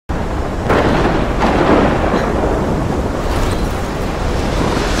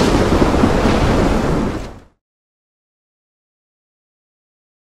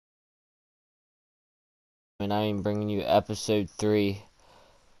And I am bringing you episode 3.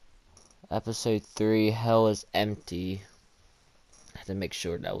 Episode 3, Hell is Empty. I had to make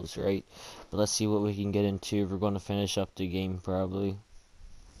sure that was right. But let's see what we can get into. We're going to finish up the game, probably.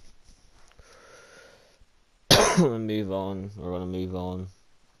 Move on. We're going to move on.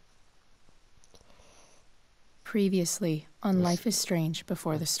 Previously on Life is Strange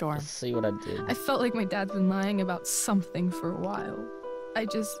Before the Storm. Let's see what I did. I felt like my dad's been lying about something for a while. I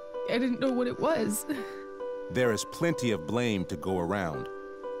didn't know what it was. There is plenty of blame to go around.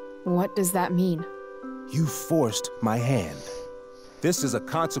 What does that mean? You forced my hand. This is a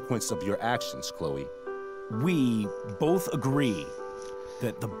consequence of your actions, Chloe. We both agree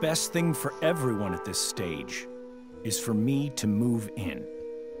that the best thing for everyone at this stage is for me to move in.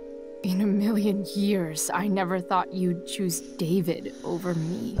 In a million years, I never thought you'd choose David over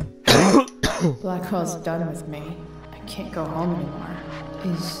me. Blackwell's done with me. I can't go home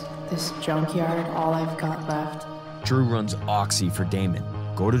anymore. Is this junkyard all I've got left? Drew runs Oxy for Damon.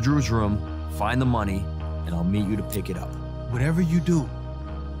 Go to Drew's room, find the money, and I'll meet you to pick it up. Whatever you do,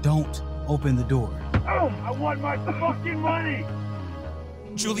 don't open the door. Oh, I want my fucking money!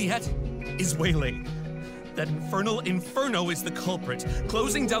 Juliet is wailing. That infernal Inferno is the culprit,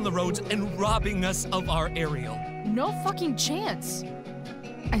 closing down the roads and robbing us of our Ariel. No fucking chance.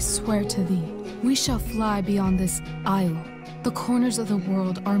 I swear to thee, we shall fly beyond this isle. The corners of the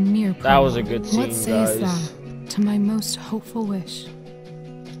world are mere That was a good scene, What sayest guys. thou to my most hopeful wish? That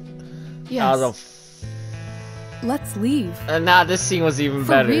was Yes. Let's leave. nah, this scene was even For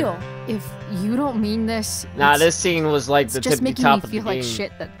better. real. If you don't mean this, Nah, it's this scene was like the just tippy making top me of the feel like game.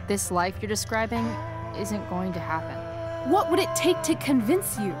 shit that this life you're describing isn't going to happen. What would it take to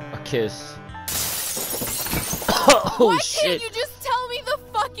convince you? A kiss. Oh Why shit. can't you just tell me the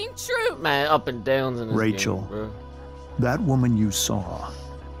fucking truth? Man, up and downs in this Rachel. game, bro. That woman you saw,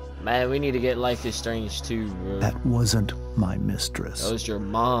 Man, we need to get Life is Strange too, bro. that wasn't my mistress. That was your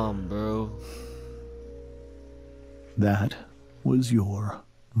mom, bro. That was your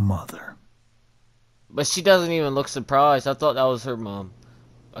mother. But she doesn't even look surprised. I thought that was her mom.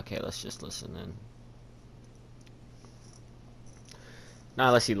 Okay, let's just listen in. Not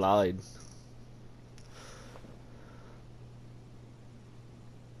unless he lied.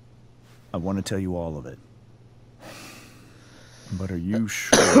 I want to tell you all of it. But are you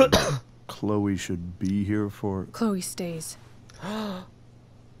sure Chloe should be here for... Chloe stays.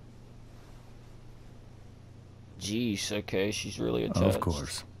 Jeez, okay, she's really attached. Of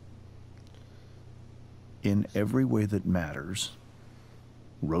course. In every way that matters,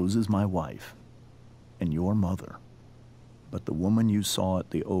 Rose is my wife and your mother. But the woman you saw at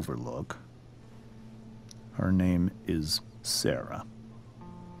the Overlook, her name is Sarah,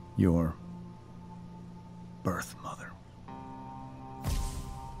 your birth mother.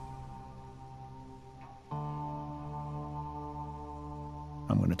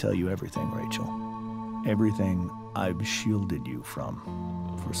 I'm going to tell you everything, Rachel. Everything I've shielded you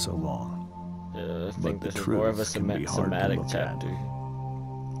from for so long. Yeah, I But think the this is more of a truth can be hard to somatic look at. chapter.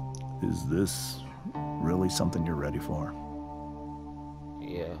 Is this really something you're ready for?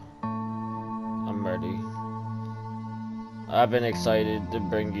 Yeah. I'm ready. I've been excited to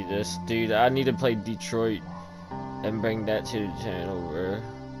bring you this. Dude, I need to play Detroit and bring that to the channel, bro.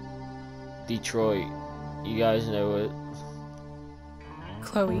 Detroit. You guys know it.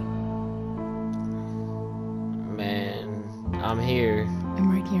 Chloe, Man, I'm here.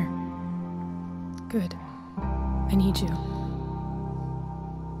 I'm right here. Good. I need you.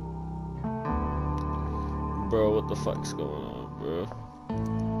 Bro, what the fuck's going on,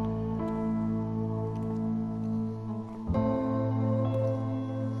 bro?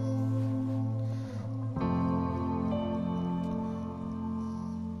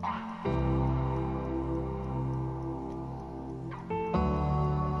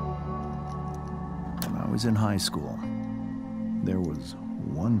 When I was in high school, there was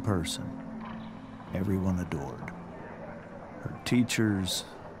one person everyone adored. Her teachers,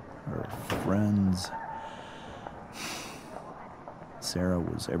 her friends. Sarah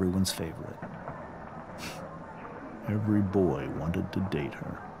was everyone's favorite. Every boy wanted to date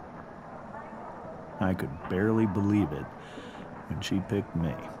her. I could barely believe it when she picked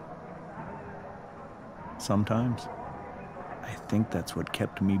me. Sometimes, I think that's what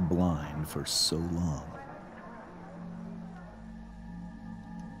kept me blind for so long.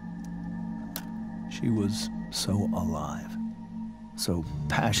 She was so alive, so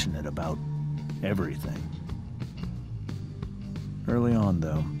passionate about everything. Early on,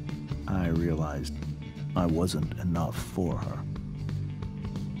 though, I realized I wasn't enough for her.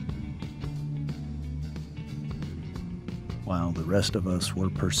 While the rest of us were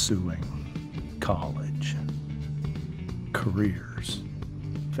pursuing college, careers,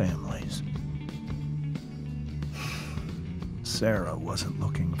 families. Sarah wasn't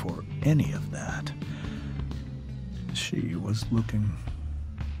looking for any of that. She was looking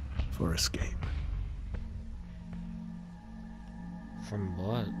for escape. From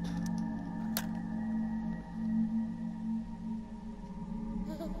what?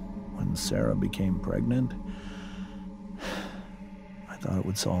 When Sarah became pregnant, I thought it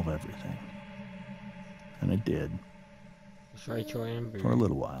would solve everything. And it did. That's right, Troy Amber. For a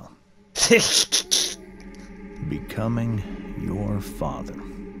little while. Becoming your father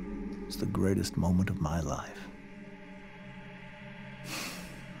was the greatest moment of my life.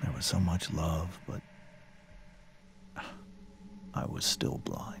 There was so much love, but I was still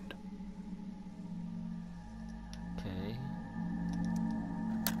blind. Okay.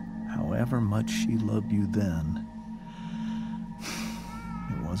 However much she loved you then,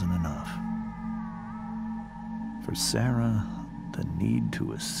 it wasn't enough. For Sarah, the need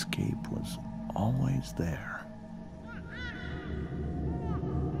to escape was always there.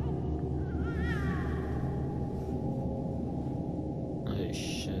 Oh,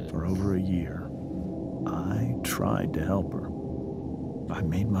 shit. For over a year, I tried to help her. I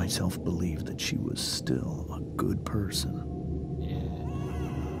made myself believe that she was still a good person.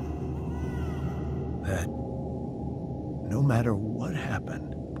 That no matter what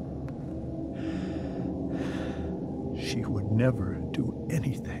happened, she would never do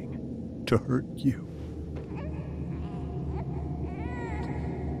anything to hurt you.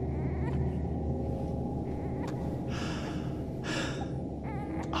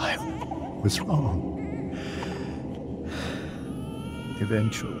 I was wrong.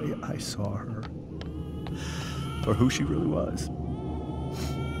 Eventually, I saw her for who she really was.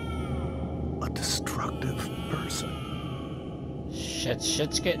 A destructive person.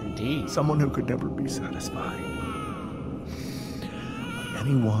 Shit's getting deep. Someone who could never be satisfied by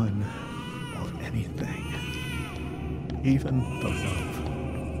anyone or anything. Even the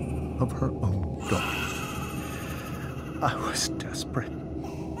love of her own daughter. I was desperate.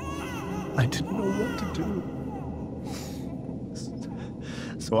 I didn't know what to do.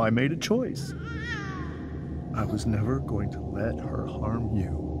 So I made a choice. I was never going to let her harm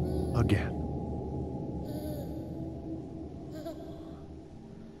you again.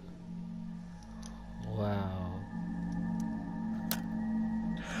 Wow.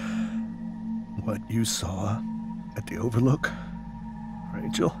 What you saw at the Overlook,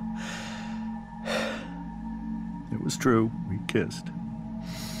 Rachel, it was true. We kissed.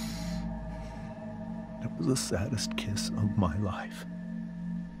 It was the saddest kiss of my life.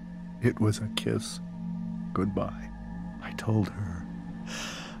 It was a kiss goodbye. I told her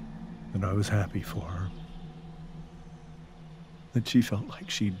that I was happy for her. That she felt like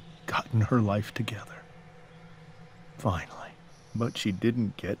she'd gotten her life together. Finally. But she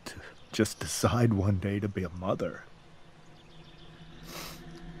didn't get to just decide one day to be a mother.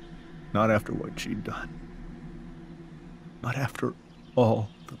 Not after what she'd done. Not after all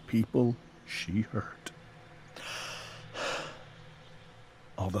the people she hurt.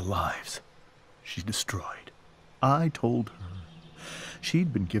 All the lives she destroyed. I told her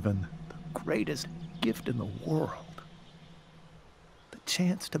she'd been given the greatest gift in the world. The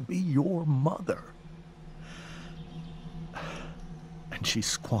chance to be your mother. And she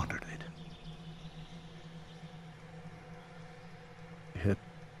squandered it. It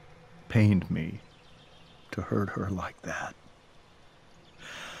pained me to hurt her like that.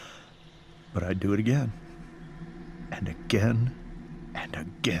 But I'd do it again. And again. And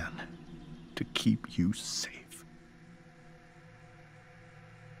again, to keep you safe.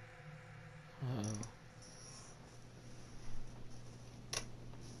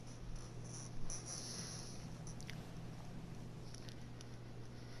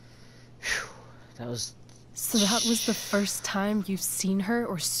 That was... So that was the first time you've seen her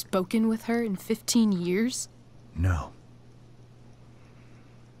or spoken with her in 15 years? No.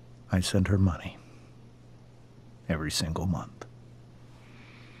 I sent her money. Every single month.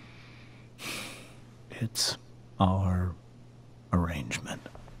 It's our arrangement.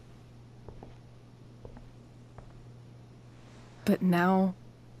 But now,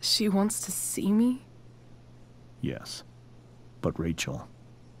 she wants to see me? Yes. But Rachel,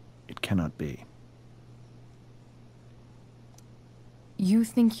 it cannot be. You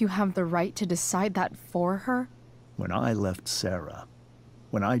think you have the right to decide that for her? When I left Sarah,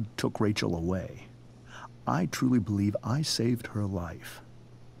 when I took Rachel away, I truly believe I saved her life.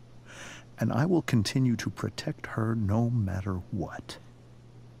 And I will continue to protect her no matter what.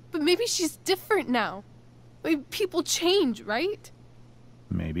 But maybe she's different now. Maybe people change, right?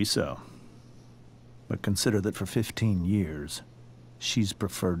 Maybe so. But consider that for 15 years, she's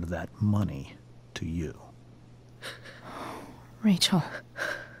preferred that money to you. Rachel.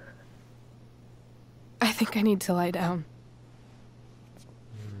 I think I need to lie down.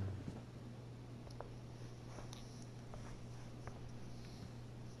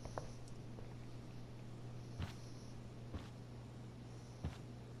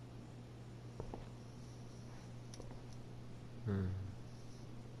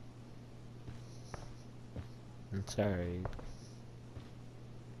 It's alright.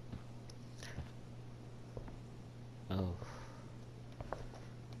 Oh.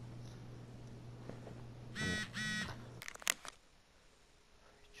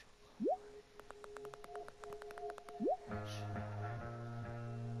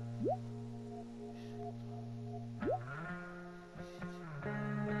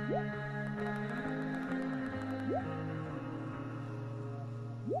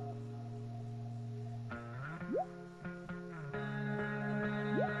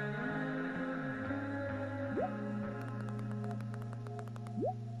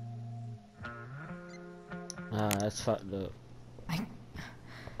 That's fucked up.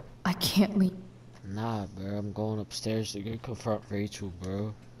 I can't leave. Nah, bro, I'm going upstairs to go confront Rachel,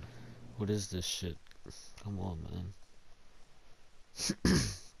 bro. What is this shit? Come on, man.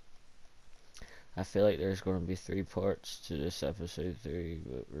 I feel like there's gonna be 3 parts to this episode 3,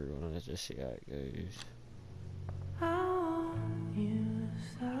 but we're gonna just see how it goes.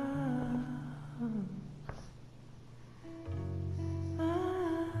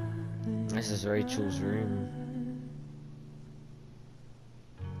 This is Rachel's room.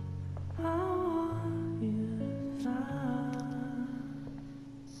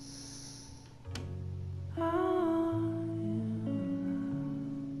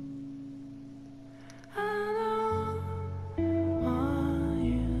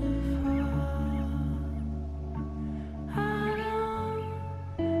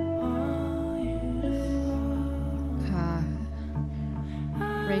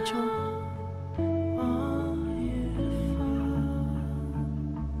 Rachel?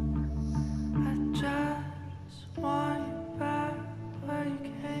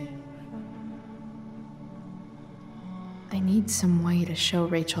 I need some way to show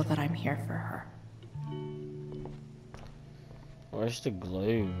Rachel that I'm here for her. Where's the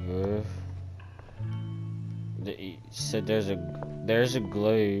globe, bro? You said there's a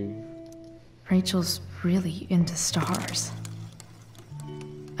globe. Rachel's really into stars.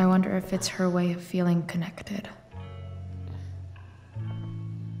 I wonder if it's her way of feeling connected.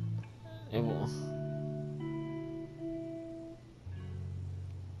 It will.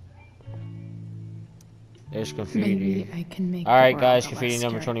 There's graffiti. Maybe I can make. Alright, guys, graffiti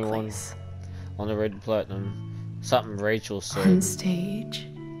number 21 on the red platinum. Something Rachel said. On stage,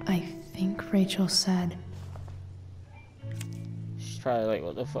 I think Rachel said. She's probably like,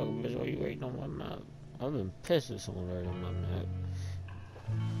 what the fuck, bitch, why are you waiting on my map? I've been pissed if someone wrote on my map.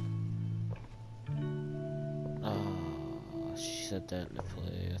 Oh, she said that in the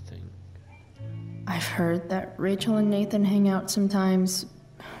play, I think. I've heard that Rachel and Nathan hang out sometimes,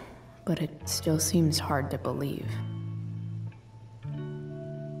 but it still seems hard to believe.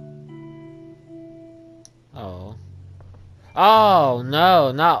 Oh. Oh,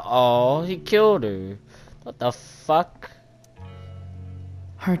 no, not all. He killed her. What the fuck?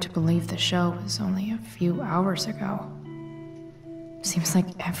 Hard to believe the show was only a few hours ago. Seems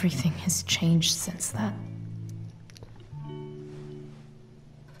like everything has changed since then.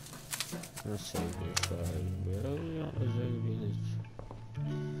 Let's see if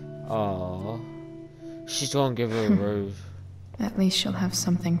oh, she's gonna give her a rose. At least she'll have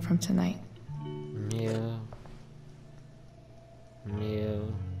something from tonight. Yeah. Yeah.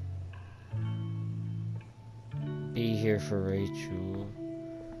 Be here for Rachel.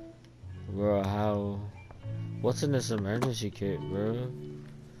 Bro, how? What's in this emergency kit, bro?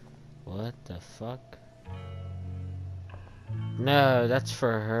 What the fuck? No, that's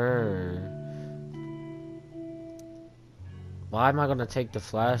for her. Why am I gonna take the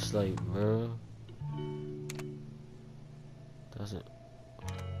flashlight, bro? Doesn't.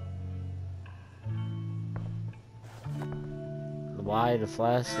 Why the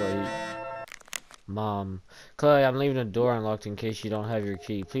flashlight? Mom. Chloe, I'm leaving the door unlocked in case you don't have your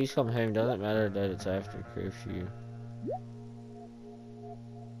key. Please come home. Doesn't matter that it's after curfew.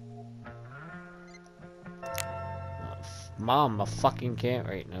 Mom, I fucking can't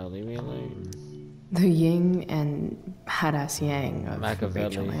right now. Leave me alone. The yin and badass yang of Machiavelli.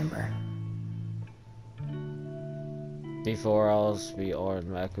 Rachel Amber. Before else, we are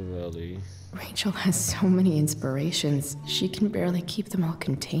Machiavelli. Rachel has so many inspirations, she can barely keep them all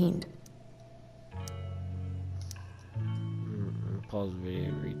contained. pause the video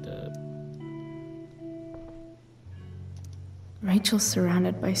and read that. Rachel's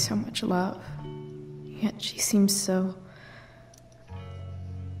surrounded by so much love, yet she seems so...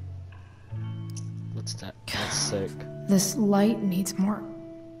 What's that? That's sick. This light needs more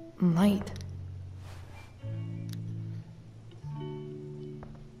light.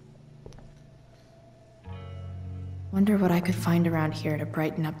 Wonder what I could find around here to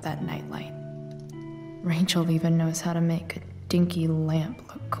brighten up that nightlight. Rachel even knows how to make a dinky lamp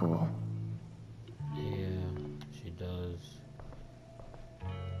look cool. Yeah, she does.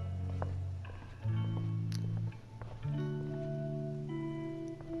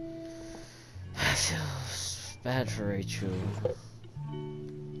 I feel bad for Rachel.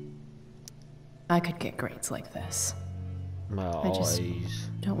 I could get grades like this. Well, I just always.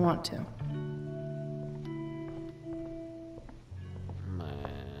 don't want to.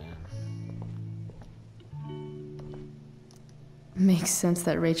 Man. Makes sense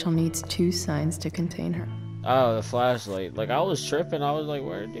that Rachel needs 2 signs to contain her. Oh, the flashlight. Like, I was tripping. I was like,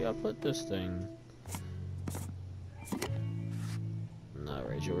 where do I put this thing? Nah,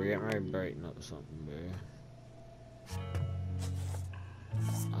 Rachel, we're getting ready to brighten up something, bro.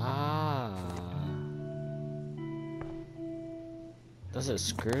 Ah. Does it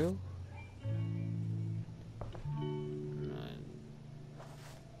screw?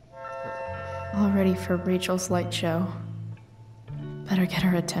 All ready for Rachel's light show. Better get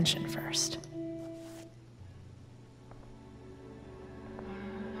her attention first.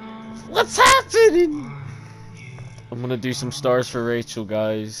 What's happening? I'm gonna do some stars for Rachel,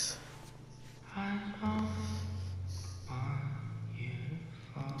 guys.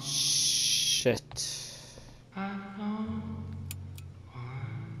 Shit.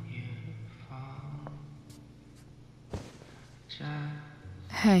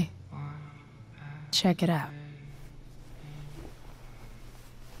 Hey, check it out.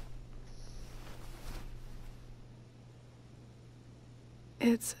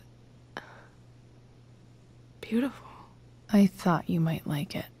 It's beautiful. I thought you might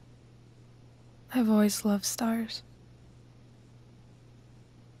like it. I've always loved stars.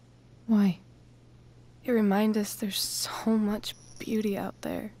 Why? They remind us there's so much beauty out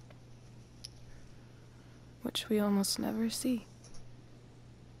there, which we almost never see.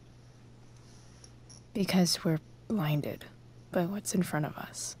 Because we're blinded by what's in front of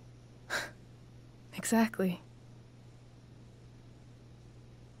us. Exactly.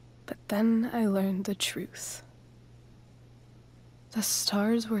 But then I learned the truth. The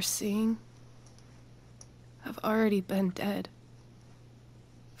stars we're seeing have already been dead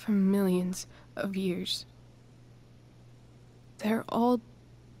for millions of years. They're all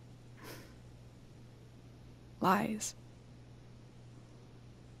lies.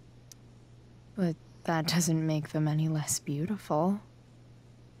 But that doesn't make them any less beautiful,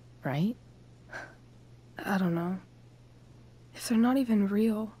 right? I don't know. If they're not even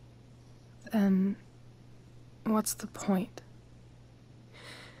real, then what's the point?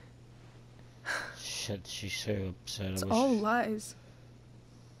 Shit, she's so upset. It's all lies.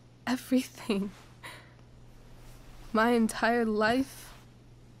 Everything. My entire life.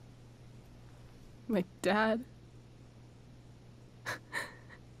 My dad.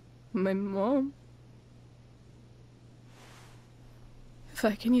 My mom. If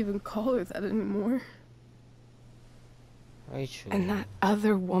I can even call her that anymore. Rachel. And that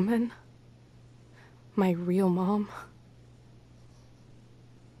other woman. My real mom.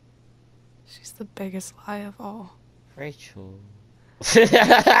 She's the biggest lie of all. Rachel. I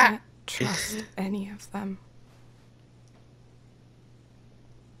can't trust any of them.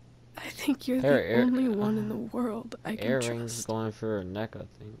 I think you're the only one in the world I can Earrings trust. going for her neck, I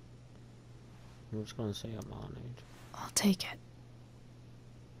think. I'm just gonna say I'm honored. I'll take it.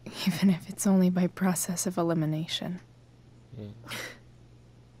 Even if it's only by process of elimination. Yeah.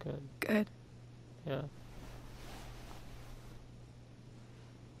 Good. Good. Yeah.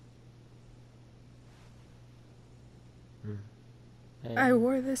 Hey. I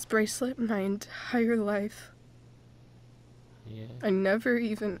wore this bracelet my entire life. Yeah. I never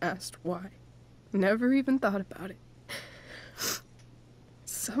even asked why. Never even thought about it.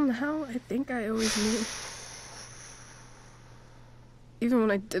 Somehow, I think I always knew. Even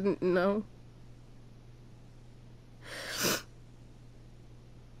when I didn't know.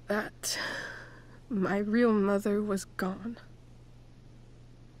 That my real mother was gone.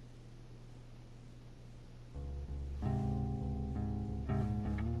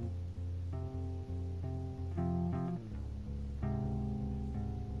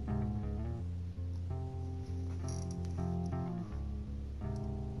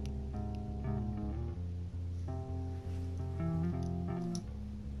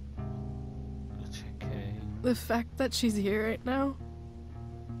 The fact that she's here right now,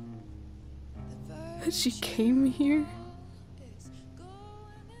 that she came here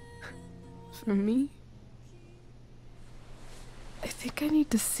for me, I think I need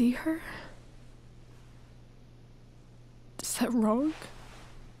to see her. Is that wrong?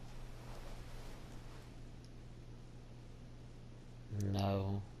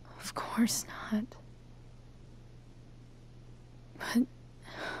 No. Of course not. But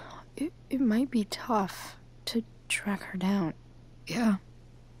it might be tough to track her down. Yeah,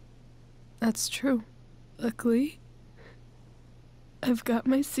 that's true. Luckily, I've got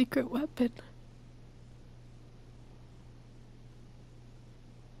my secret weapon.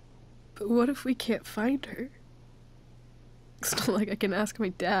 But what if we can't find her? It's not like I can ask my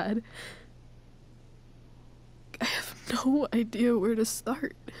dad. I have no idea where to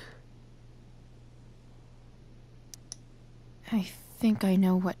start. I think I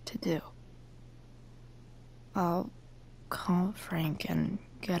know what to do. I'll call Frank and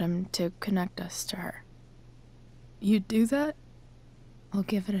get him to connect us to her. You'd do that? I'll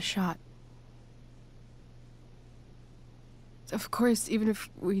give it a shot. Of course, even if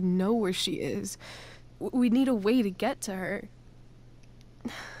we know where she is, we need a way to get to her.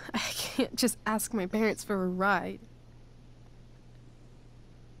 I can't just ask my parents for a ride.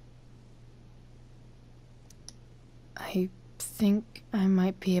 I think I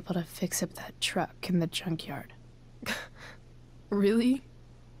might be able to fix up that truck in the junkyard. Really?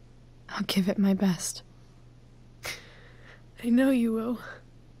 I'll give it my best. I know you will.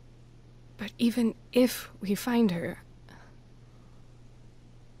 But even if we find her,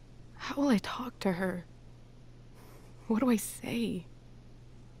 how will I talk to her? What do I say?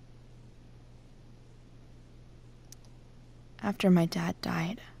 After my dad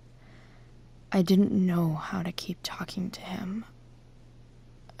died, I didn't know how to keep talking to him.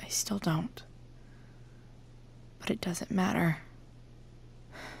 I still don't. But it doesn't matter.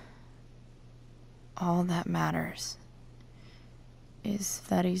 All that matters is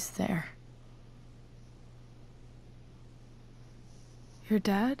that he's there. Your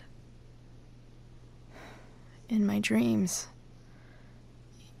dad? In my dreams,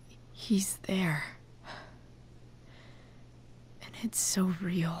 he's there. And it's so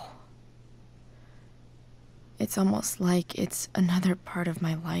real. It's almost like it's another part of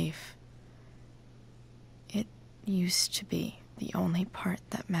my life. It used to be the only part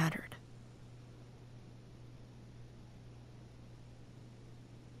that mattered.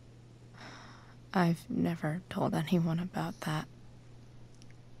 I've never told anyone about that.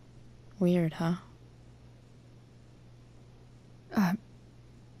 Weird, huh?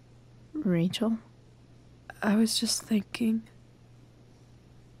 Rachel? I was just thinking.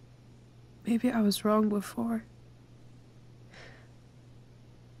 Maybe I was wrong before.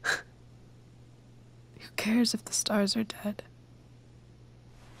 Who cares if the stars are dead?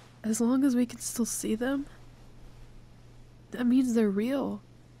 As long as we can still see them, that means they're real.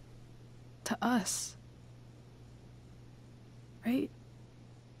 To us. Right?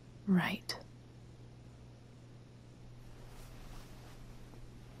 Right.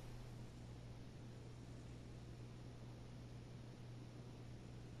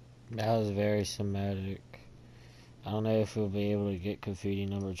 That was very somatic. I don't know if we'll be able to get graffiti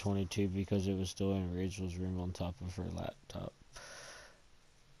number 22 because it was still in Rachel's room on top of her laptop.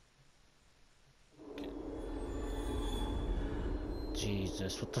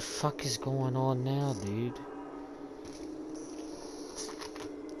 Jesus, what the fuck is going on now, dude?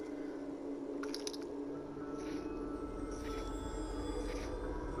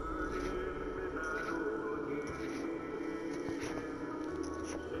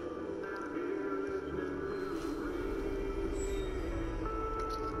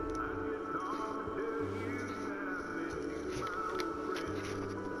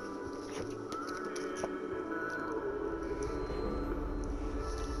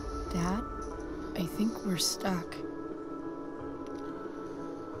 Dad, I think we're stuck.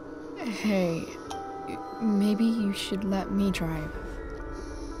 Hey, maybe you should let me drive.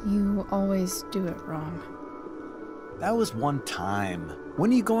 You always do it wrong. That was one time.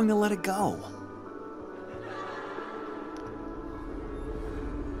 When are you going to let it go?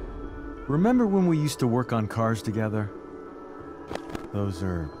 Remember when we used to work on cars together? Those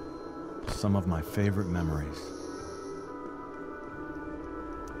are some of my favorite memories.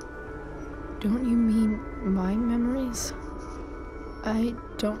 Don't you mean my memories? I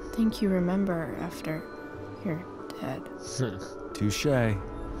don't think you remember after you're dead. Touché.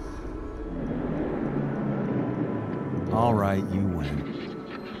 All right, you win.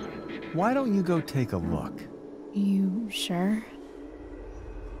 Why don't you go take a look? You sure?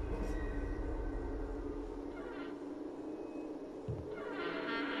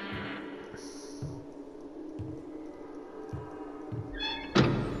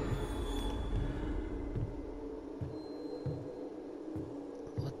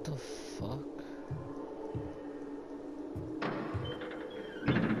 The fuck?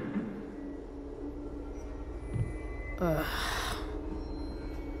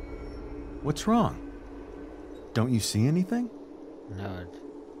 What's wrong? Don't you see anything? No.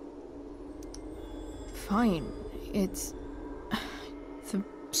 Fine. It's the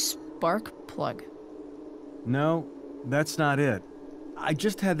spark plug. No, that's not it. I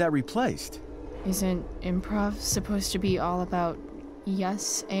just had that replaced. Isn't improv supposed to be all about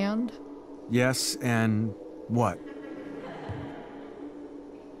yes and? Yes, and what?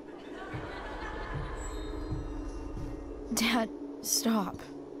 Dad, stop.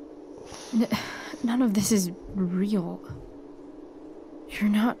 None of this is real. You're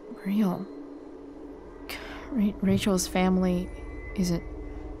not real. Rachel's family isn't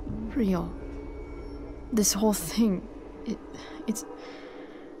real. This whole thing, it's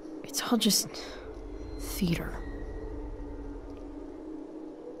all just theater.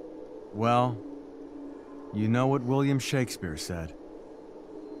 Well, you know what William Shakespeare said.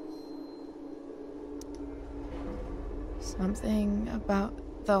 Something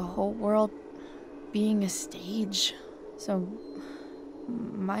about the whole world being a stage, so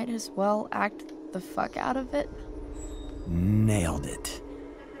might as well act the fuck out of it. Nailed it.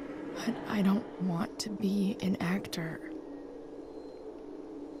 But I don't want to be an actor.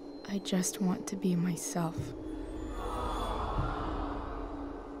 I just want to be myself.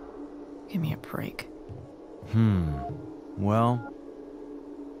 Give me a break. Well,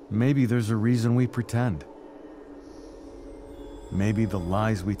 maybe there's a reason we pretend. Maybe the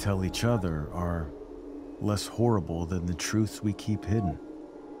lies we tell each other are less horrible than the truths we keep hidden.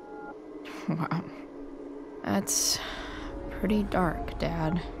 Wow. That's pretty dark,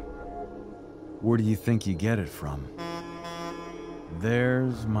 Dad. Where do you think you get it from?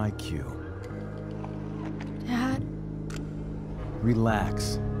 There's my cue. Dad?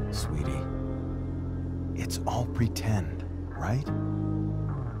 Relax, sweetie. It's all pretend, right?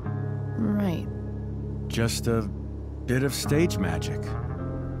 Right. Just a bit of stage magic.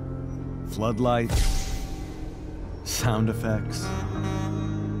 Floodlights, sound effects.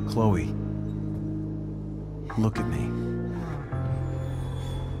 Chloe, look at me.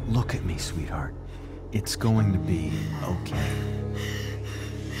 Look at me, sweetheart. It's going to be okay.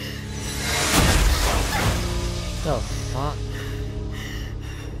 The fuck?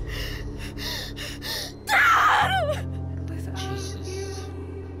 Dad! Jesus.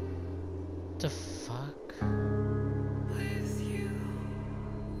 The fuck?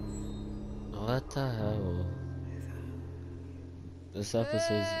 What the hell? This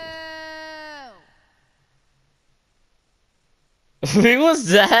episode's... Who was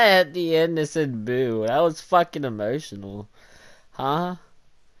that at the end that said boo? That was fucking emotional. Huh?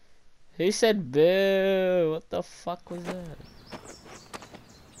 Who said boo? What the fuck was that?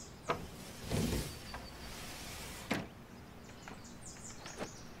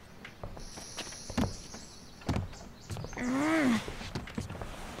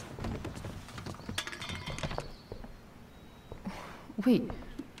 Wait.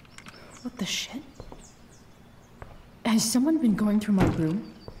 What the shit? Has someone been going through my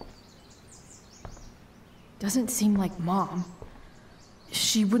room? Doesn't seem like Mom.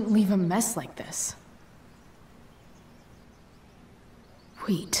 She wouldn't leave a mess like this.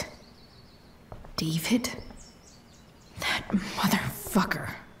 Wait. David? That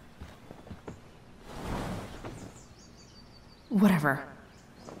motherfucker. Whatever.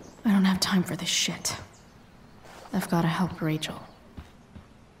 I don't have time for this shit. I've gotta help Rachel.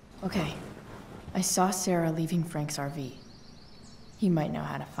 Okay. I saw Sarah leaving Frank's RV. He might know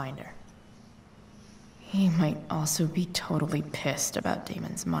how to find her. He might also be totally pissed about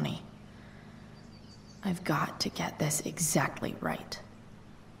Damon's money. I've got to get this exactly right.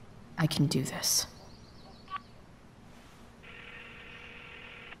 I can do this.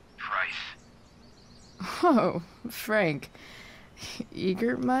 Price. Oh, Frank.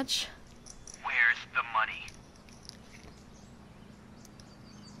 Eager much? Where's the money?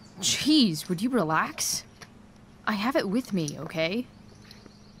 Jeez, would you relax? I have it with me, okay?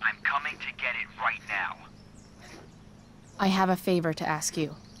 I'm coming to get it right now. I have a favor to ask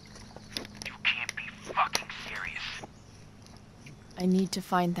you. You can't be fucking serious. I need to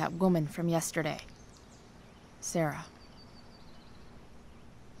find that woman from yesterday. Sarah.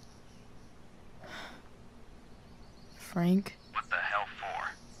 Frank? What the hell for?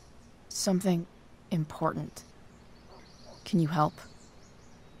 Something important. Can you help?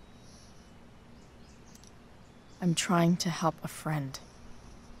 I'm trying to help a friend.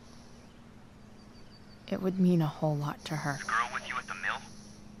 It would mean a whole lot to her. The girl with you at the mill?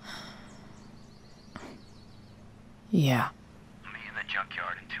 Yeah. Meet in the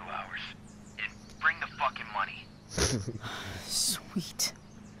junkyard in 2 money. Sweet.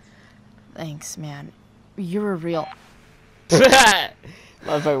 Thanks, man. You're a real...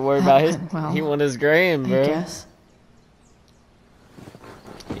 Motherfucker worry about his... well, he won his grand, bro. I guess.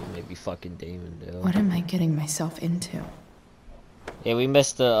 He may be fucking Damon, though. What am I getting myself into? Yeah, we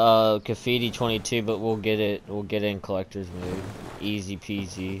missed the Graffiti 22, but we'll get it. We'll get it in collector's mode. Easy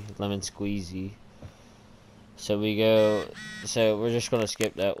peasy, lemon squeezy. So we go. So we're just gonna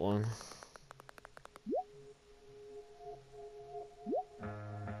skip that one.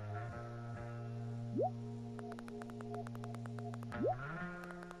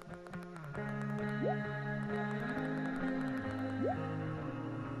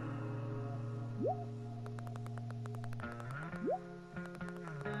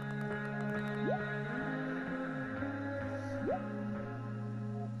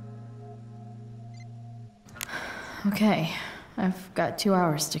 Okay, I've got 2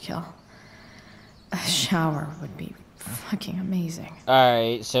 hours to kill. A shower would be fucking amazing.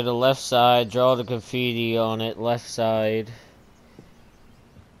 Alright, so the left side, draw the graffiti on it, left side.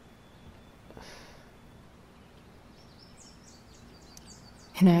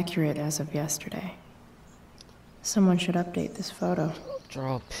 Inaccurate as of yesterday. Someone should update this photo.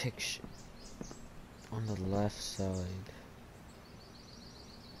 Draw a picture on the left side.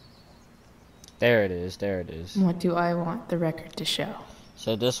 There it is, there it is. What do I want the record to show?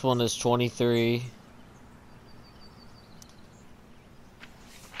 So this one is 23.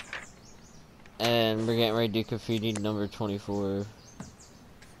 And we're getting ready to do graffiti number 24.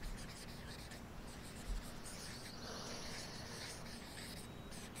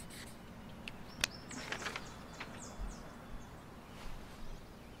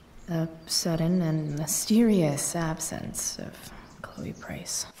 The sudden and mysterious absence of Chloe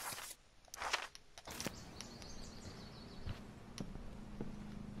Price.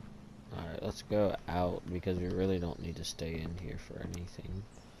 Alright, let's go out because we really don't need to stay in here for anything.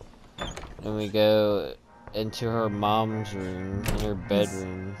 Then we go into her mom's room, in her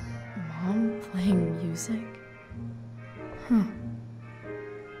bedroom. Mom playing music? Huh.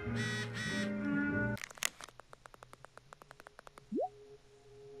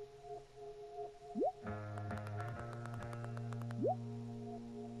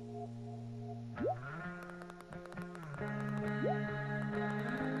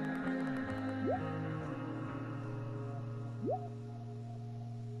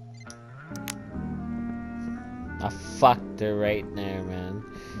 I fucked her right there, man.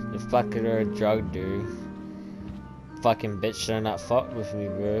 I fucked her or drugged her. Fucking bitch should not fuck with me,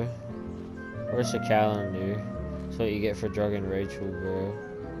 bro. Where's the calendar? That's what you get for drugging Rachel, bro.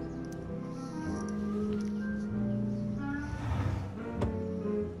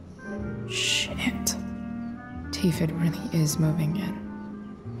 Shit. David really is moving in.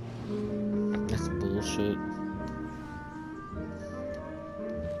 That's bullshit.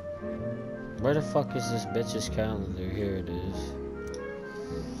 Where the fuck is this bitch's calendar? Here it is.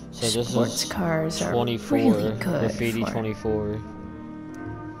 So this Sports is cars 24, are really good graffiti for... 24.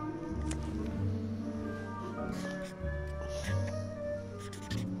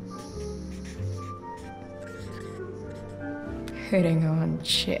 Hitting on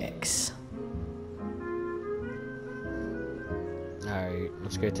chicks. Alright,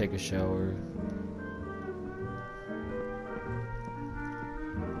 let's go take a shower.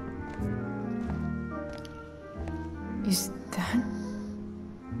 Is that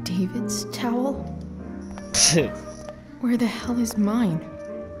David's towel? Where the hell is mine?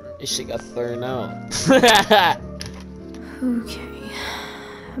 This shit got thrown out. Okay.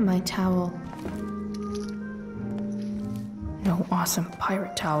 My towel. No awesome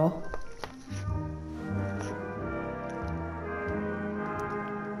pirate towel.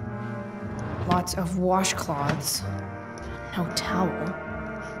 Lots of washcloths. No towel.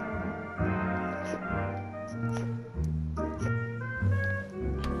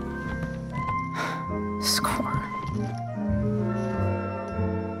 Score.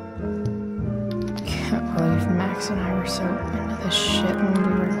 Can't believe Max and I were so into this shit when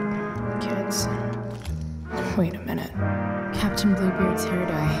we were kids. Wait a minute. Captain Bluebeard's hair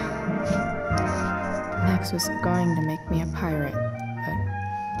dye. Max was going to make me a pirate,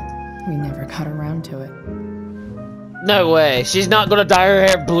 but we never got around to it. No way. She's not gonna dye her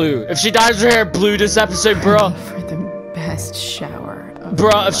hair blue. If she dyes her hair blue this episode, bro. For the best shower.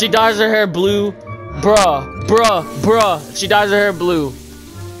 Bruh, if she dyes her hair blue, bruh, if she dyes her hair blue.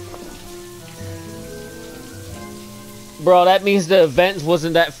 Bro, that means the event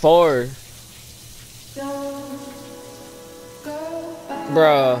wasn't that far.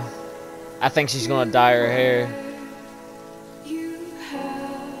 Bruh, I think she's gonna dye her hair.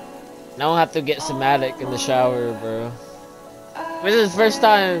 don't have to get somatic in the shower, bro. This is the first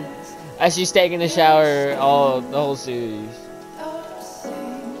time she's taking a shower the whole series.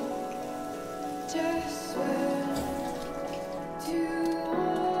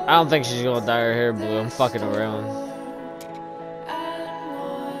 I don't think she's gonna dye her hair blue. I'm fucking around.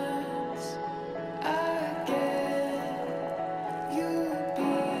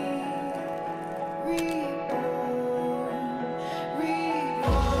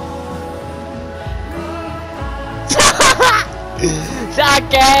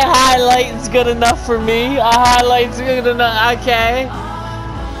 Okay, highlight's good enough for me. A highlight's good enough. Okay.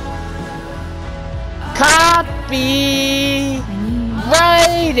 Copy.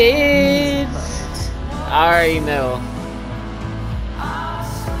 Rated. I already know.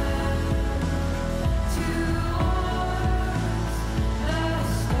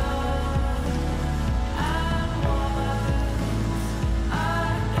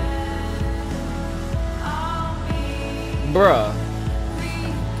 Bruh.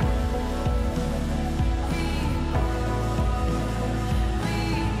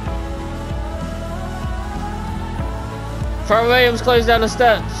 Fort Williams closed down the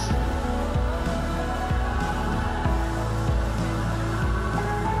steps.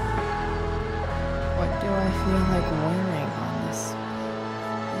 What do I feel like wearing on this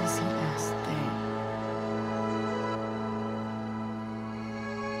busy ass day?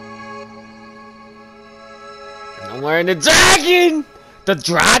 I'm wearing the dragon! The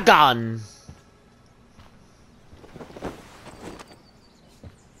dragon!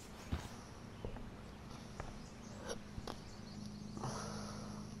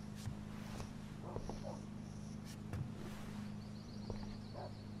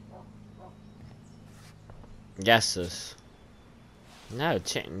 Guesses. No,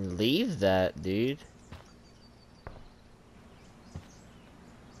 leave that, dude.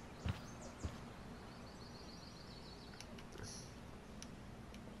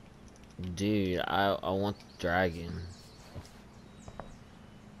 Dude, I want the dragon.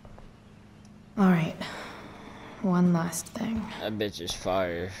 Alright. One last thing. That bitch is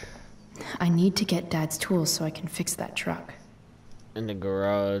fire. I need to get Dad's tools so I can fix that truck. In the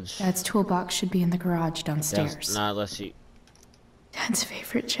garage. Dad's toolbox should be in the garage downstairs. That's not unless you... Dad's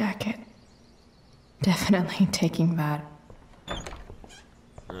favorite jacket. Definitely taking that.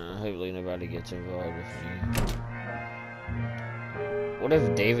 Hopefully nobody gets involved with me. What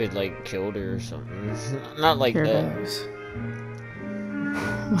if David, like, killed her or something? Not like Sure that. goes.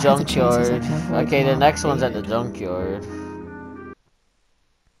 Junkyard. Okay, the next one's at the junkyard.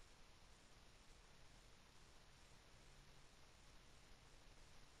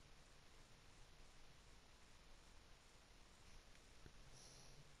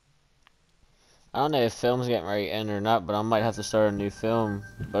 I don't know if film's getting ready to end or not, but I might have to start a new film.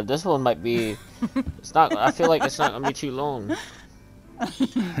 But this one might be... It's not... I feel like it's not gonna be too long.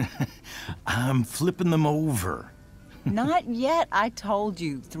 I'm flipping them over. Not yet. I told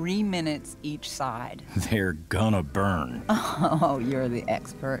you, 3 minutes each side. They're gonna burn. Oh, you're the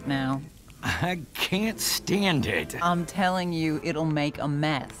expert now. I can't stand it. I'm telling you, it'll make a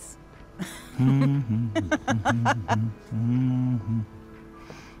mess.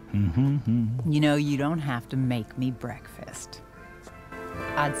 You know, you don't have to make me breakfast.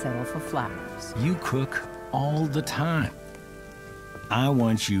 I'd settle for flowers. You cook all the time. I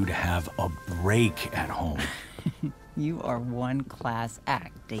want you to have a break at home. You are one class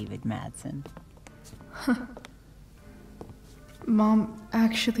act, David Madsen. Mom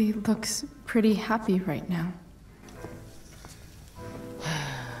actually looks pretty happy right now.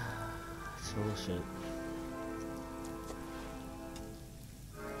 That's bullshit.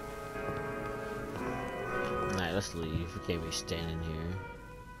 Alright, let's leave. We can't be standing here.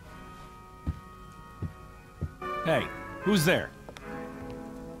 Hey, who's there?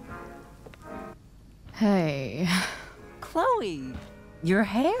 Hey. Chloe, your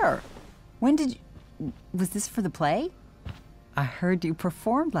hair. When did you... Was this for the play? I heard you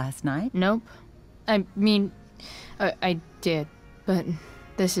performed last night. Nope. I mean, I did, but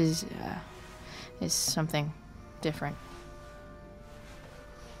this is something different.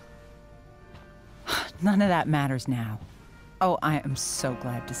 None of that matters now. Oh, I am so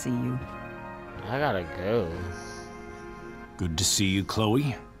glad to see you. I gotta go. Good to see you,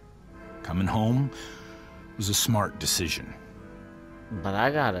 Chloe. Coming home was a smart decision. But I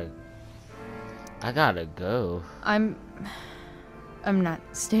gotta go. I'm not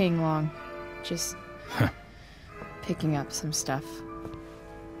staying long. Just picking up some stuff.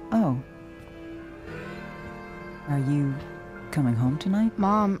 Oh. Are you coming home tonight?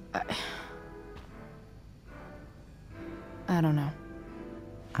 Mom, I don't know.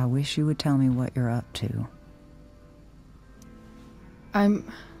 I wish you would tell me what you're up to. I'm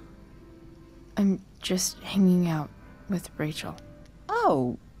just hanging out with Rachel.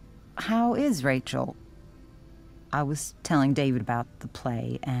 Oh, how is Rachel? I was telling David about the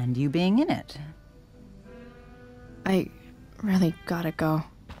play and you being in it. I really gotta go.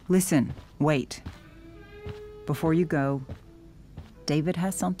 Listen, wait. Before you go, David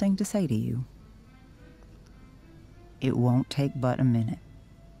has something to say to you. It won't take but a minute.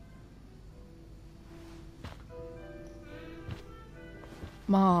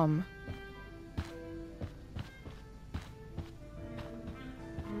 Mom.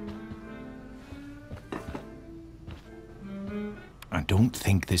 I don't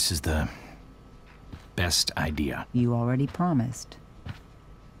think this is the best idea. You already promised.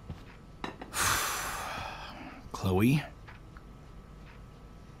 Chloe,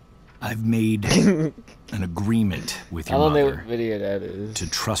 I've made an agreement with your I don't know mother what video that is. to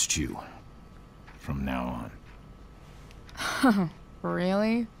trust you from now on.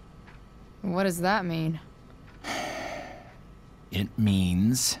 Really? What does that mean? It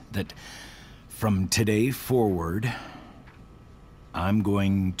means that from today forward, I'm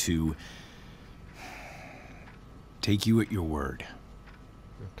going to take you at your word.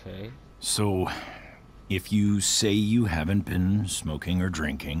 Okay. So, if you say you haven't been smoking or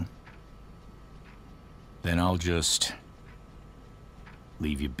drinking, then I'll just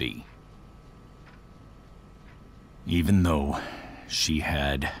leave you be. Even though she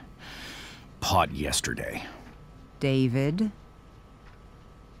had pot yesterday. David,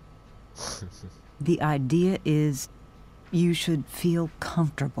 the idea is you should feel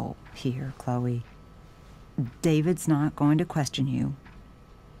comfortable here, Chloe. David's not going to question you,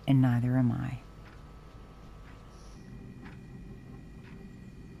 and neither am I.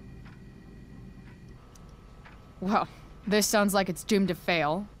 Well, this sounds like it's doomed to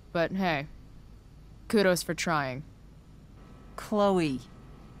fail, but hey, kudos for trying. Chloe.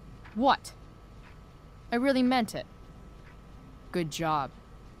 What? I really meant it. Good job.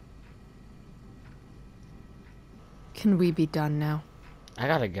 Can we be done now? I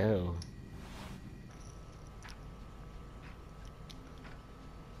gotta go.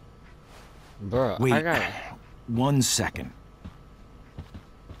 Bruh, Wait, I gotta... 1 second.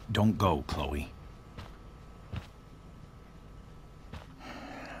 Don't go, Chloe.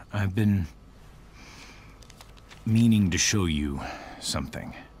 I've been meaning to show you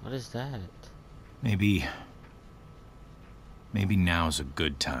something. What is that? Maybe now's a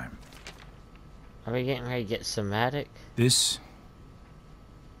good time. Are we getting ready to get somatic? This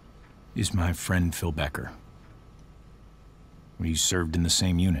is my friend Phil Becker. We served in the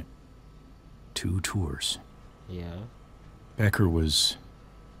same unit. 2 tours. Yeah. Becker was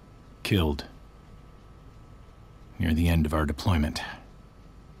killed near the end of our deployment.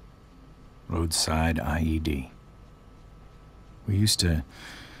 Roadside IED. We used to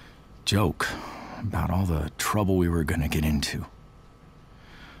joke about all the trouble we were gonna get into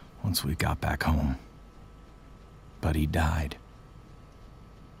once we got back home. But he died.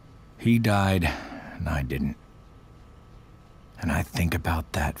 He died, and I didn't. And I think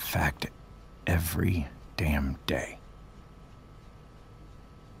about that fact every damn day.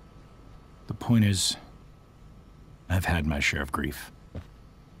 The point is, I've had my share of grief.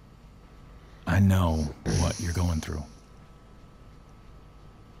 I know what you're going through.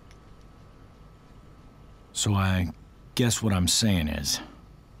 So I guess what I'm saying is,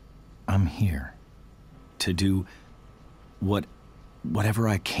 I'm here to do whatever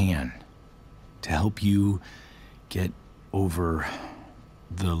I can to help you get over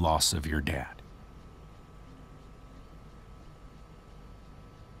the loss of your dad.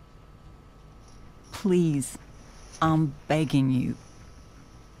 Please, I'm begging you.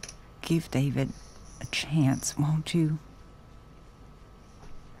 Give David a chance, won't you?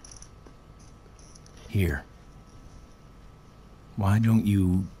 Here. Why don't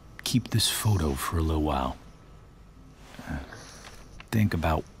you keep this photo for a little while? Think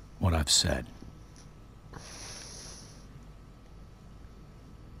about what I've said.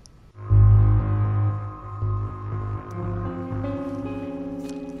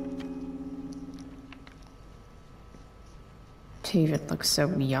 David looks so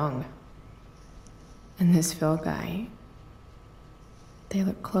young. And this Phil guy, they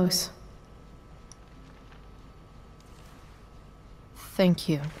look close. Thank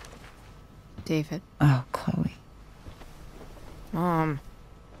you, David. Oh, Chloe. Mom.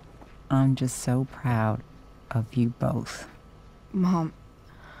 I'm just so proud of you both. Mom,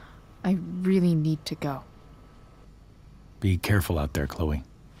 I really need to go. Be careful out there, Chloe.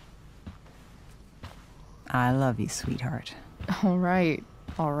 I love you, sweetheart. All right,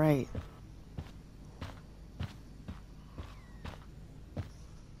 All right.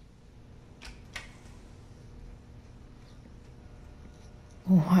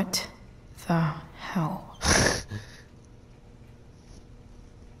 What the hell?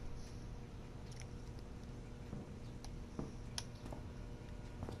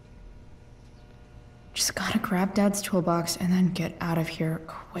 Just gotta grab Dad's toolbox and then get out of here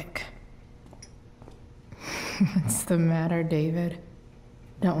quick. What's the matter, David?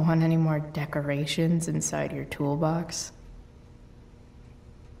 Don't want any more decorations inside your toolbox?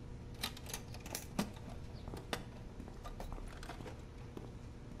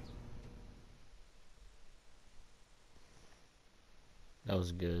 That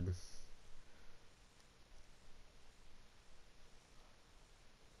was good.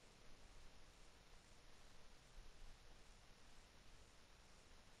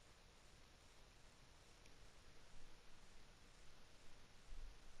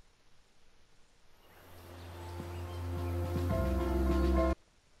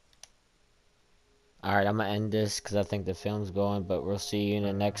 Alright, I'm gonna end this because I think the film's going, but we'll see you in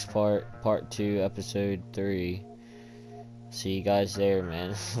the next part 2, episode 3. See you guys there,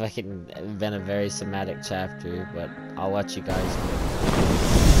 man. Like, it's been a very cinematic chapter, but I'll let you guys go.